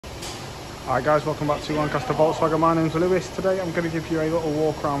Hi guys, welcome back to Lancaster Volkswagen. My name's Lewis. Today I'm going to give you a little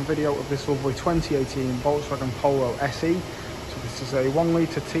walk around video of this lovely 2018 Volkswagen Polo SE. So this is a 1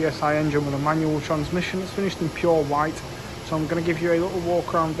 litre TSI engine with a manual transmission. It's finished in pure white. So I'm going to give you a little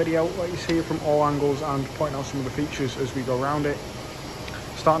walk around video, let you see it from all angles and point out some of the features as we go around it.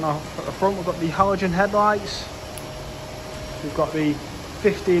 Starting off at the front, we've got the halogen headlights. We've got the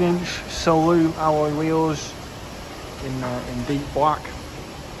 15-inch saloon alloy wheels in deep black.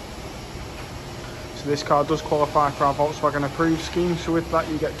 So this car does qualify for our Volkswagen approved scheme, so with that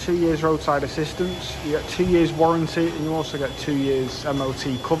you get 2 years roadside assistance, you get 2 years warranty, and you also get 2 years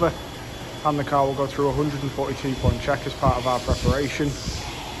MOT cover, and the car will go through a 142-point check as part of our preparation.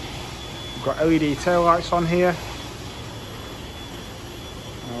 We've got LED tail lights on here.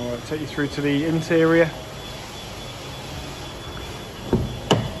 I'll take you through to the interior.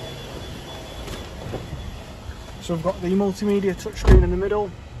 So we've got the multimedia touchscreen in the middle.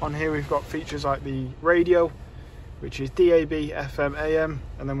 On here we've got features like the radio, which is DAB, FM, AM,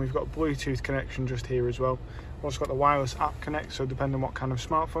 and then we've got Bluetooth connection just here as well. We've also got the wireless app connect, so depending on what kind of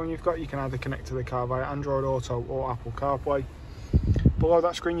smartphone you've got, you can either connect to the car via Android Auto or Apple CarPlay. Below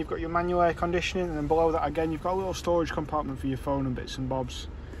that screen you've got your manual air conditioning, and then below that again you've got a little storage compartment for your phone and bits and bobs,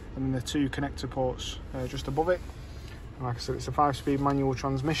 and then the 2 connector ports just above it. And like I said, it's a 5-speed manual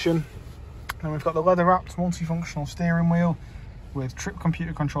transmission. Then we've got the leather wrapped multifunctional steering wheel with trip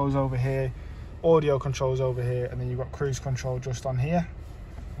computer controls over here, audio controls over here, and then you've got cruise control just on here.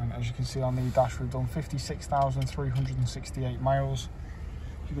 And as you can see on the dash, we've done 56,368 miles.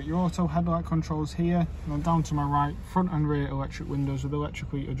 You've got your auto headlight controls here, and then down to my right, front and rear electric windows with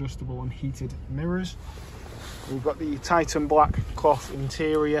electrically adjustable and heated mirrors. We've got the Titan black cloth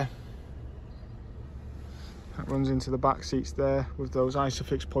interior that runs into the back seats there, with those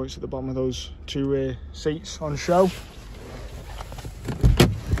Isofix points at the bottom of those 2 rear seats on show.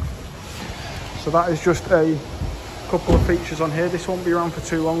 So that is just a couple of features on here. This won't be around for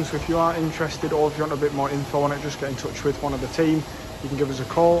too long, so if you are interested or if you want a bit more info on it, just get in touch with one of the team. You can give us a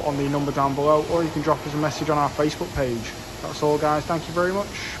call on the number down below, or you can drop us a message on our Facebook page. That's all guys, thank you very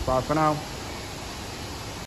much, bye for now.